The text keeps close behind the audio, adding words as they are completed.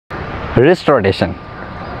wrist rotation.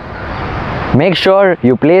 Make sure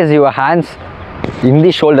you place your hands in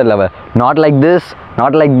the shoulder level, not like this,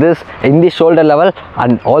 not like this, in the shoulder level,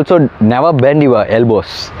 and also never bend your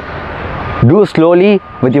elbows. Do slowly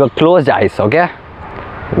with your closed eyes, okay?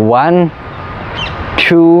 1,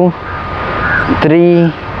 2,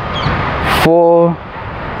 3, 4,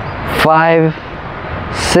 5,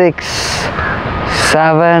 6,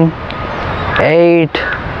 7, 8,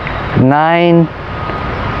 9,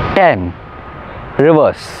 10.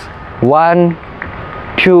 Reverse. 1,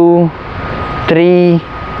 2, 3,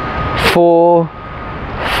 4,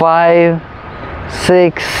 5,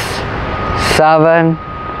 6, 7,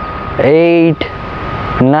 8,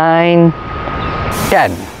 9,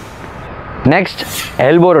 10. Next,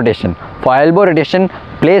 elbow rotation. For elbow rotation,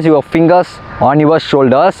 place your fingers on your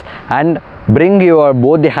shoulders and bring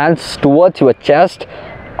both the hands towards your chest.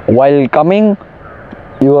 While coming,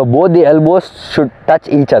 both the elbows should touch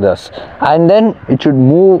each other's, and then it should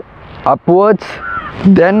move upwards,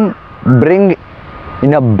 then bring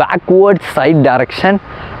in a backward side direction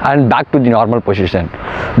and back to the normal position.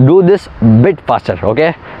 Do this bit faster,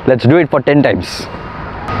 okay? Let's do it for 10 times.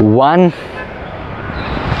 1,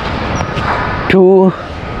 2,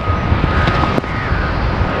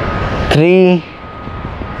 3,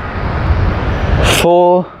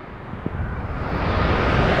 4,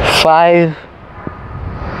 5,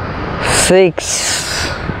 6,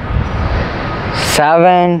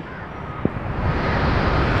 7,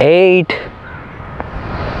 8,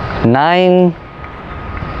 9,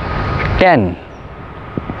 10.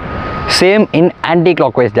 Same in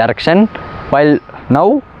anti-clockwise direction. While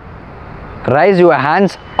now raise your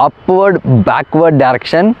hands upward, backward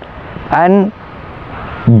direction and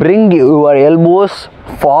bring your elbows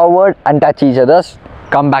forward and touch each other's.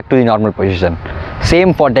 Come back to the normal position.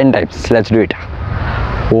 Same for 10 times. Let's do it.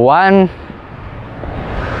 1,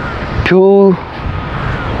 2,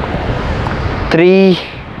 3,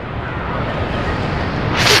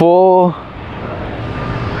 4,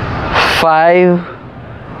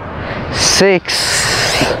 5, 6,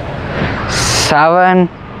 7,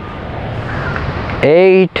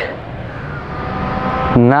 8,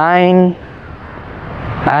 9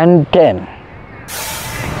 and 10.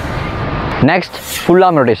 Next, full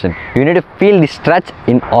arm rotation. You need to feel the stretch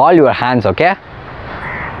in all your hands, okay?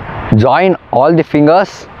 Join all the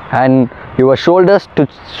fingers and your shoulders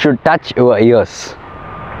should touch your ears.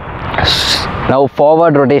 Now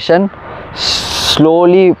forward rotation.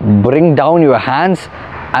 Slowly bring down your hands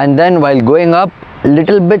and then while going up,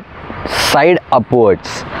 little bit side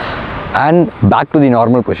upwards and back to the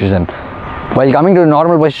normal position. While coming to the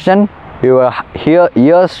normal position, your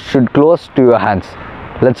ears should close to your hands.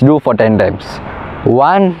 Let's do for 10 times.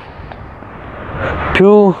 1,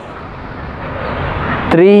 2,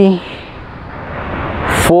 3,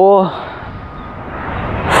 4,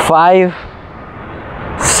 5,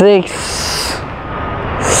 6,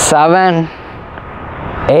 7,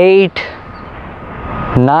 8,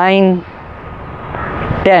 9,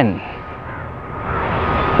 10.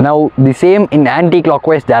 Now the same in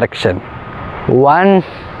anti-clockwise direction. 1,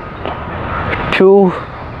 2,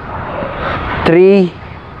 3,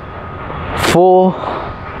 4,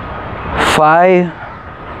 5,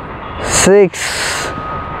 6,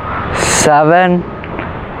 7,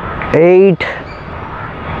 8,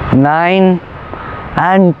 9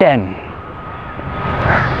 and 10.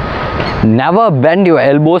 Never bend your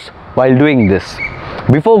elbows while doing this.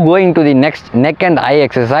 Before going to the next neck and eye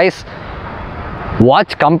exercise,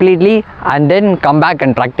 watch completely and then come back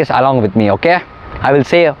and practice along with me, okay? I will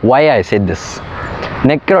say why I said this.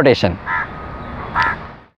 Neck rotation.